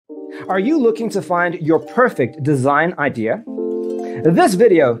Are you looking to find your perfect design idea? This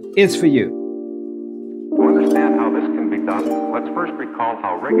video is for you. To understand how this can be done, let's first recall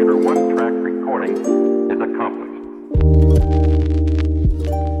how regular one-track recording is accomplished.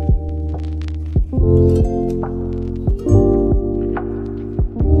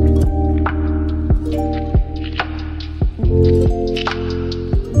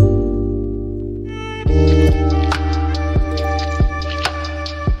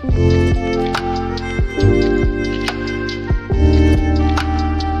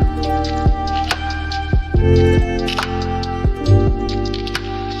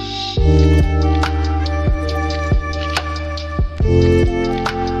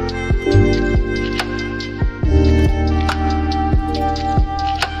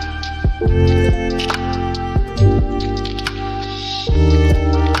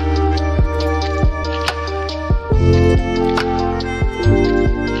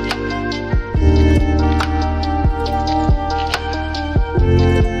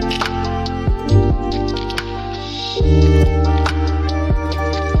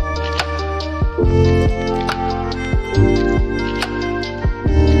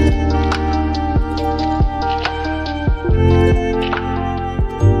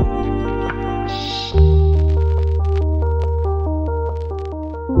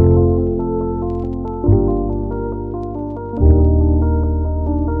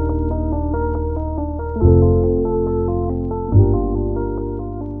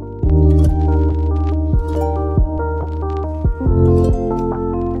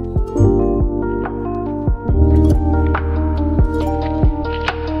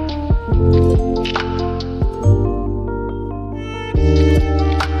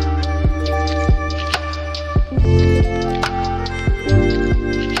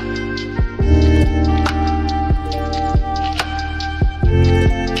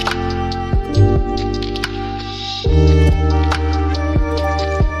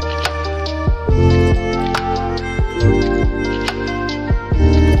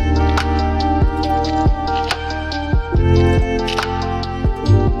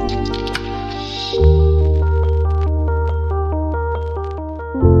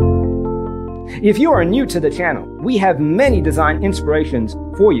 If you are new to the channel, we have many design inspirations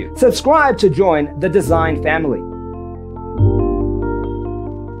for you. Subscribe to join the design family.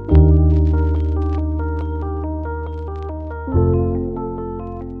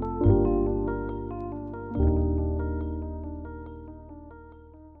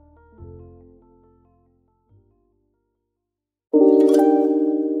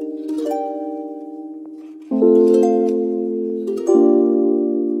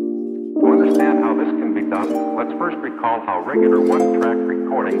 Let's first recall how regular one-track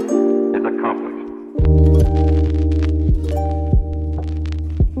recording is accomplished.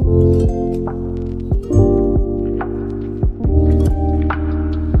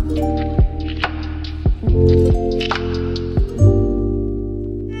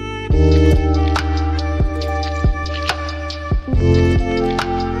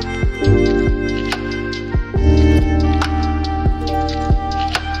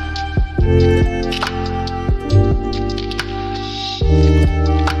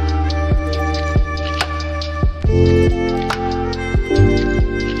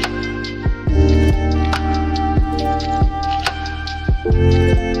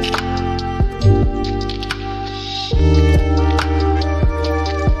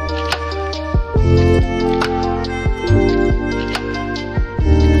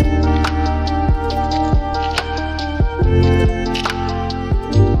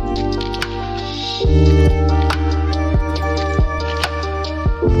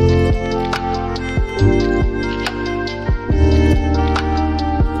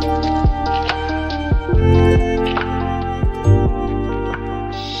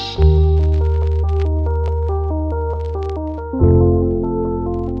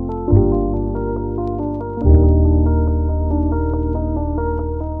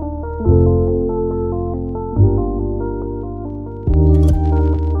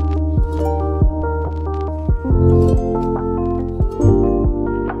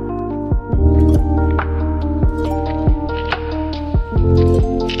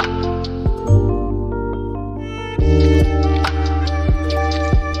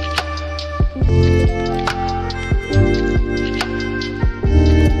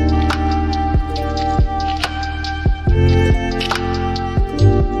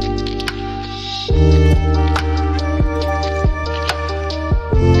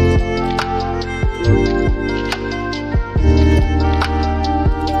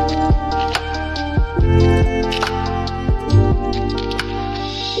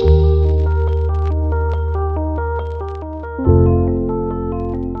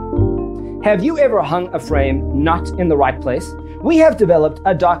 Have you ever hung a frame not in the right place? We have developed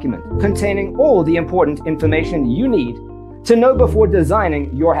a document containing all the important information you need to know before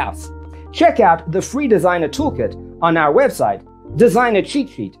designing your house. Check out the free designer toolkit on our website,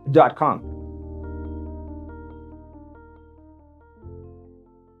 designercheatsheet.com.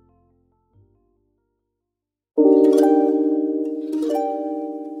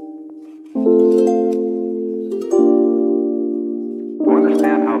 To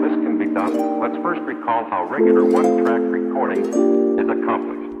understand how this can be done, let's first recall how regular one-track recording is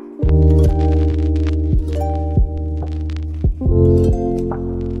accomplished.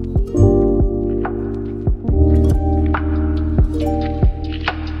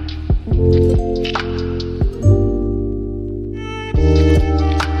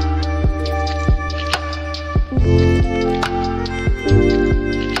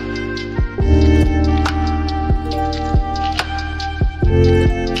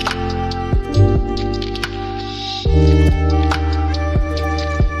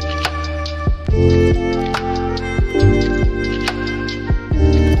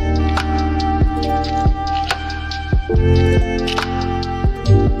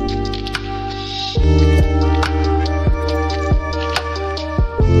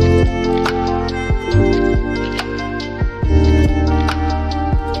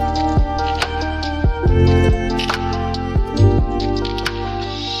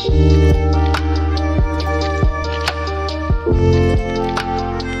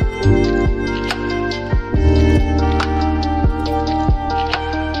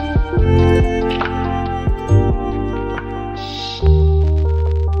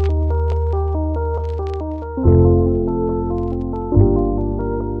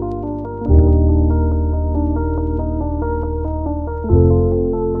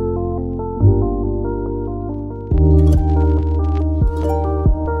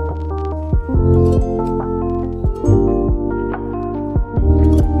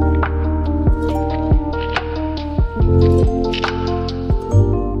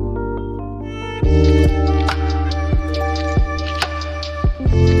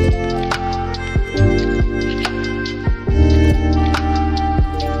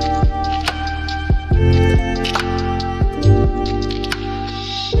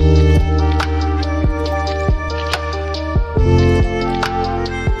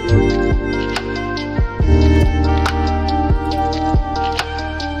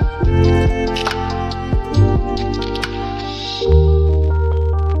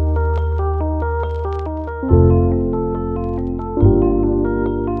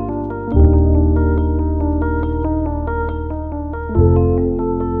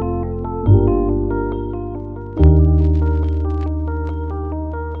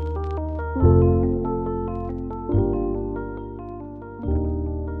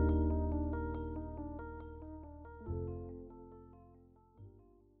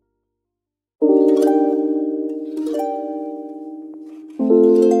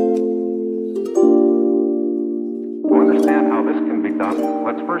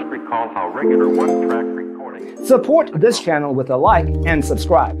 Let's first recall how regular one-track recording... Support this channel with a like and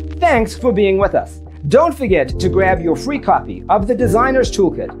subscribe. Thanks for being with us. Don't forget to grab your free copy of the Designer's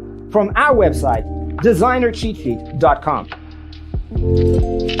Toolkit from our website,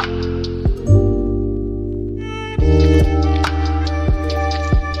 designercheatsheet.com.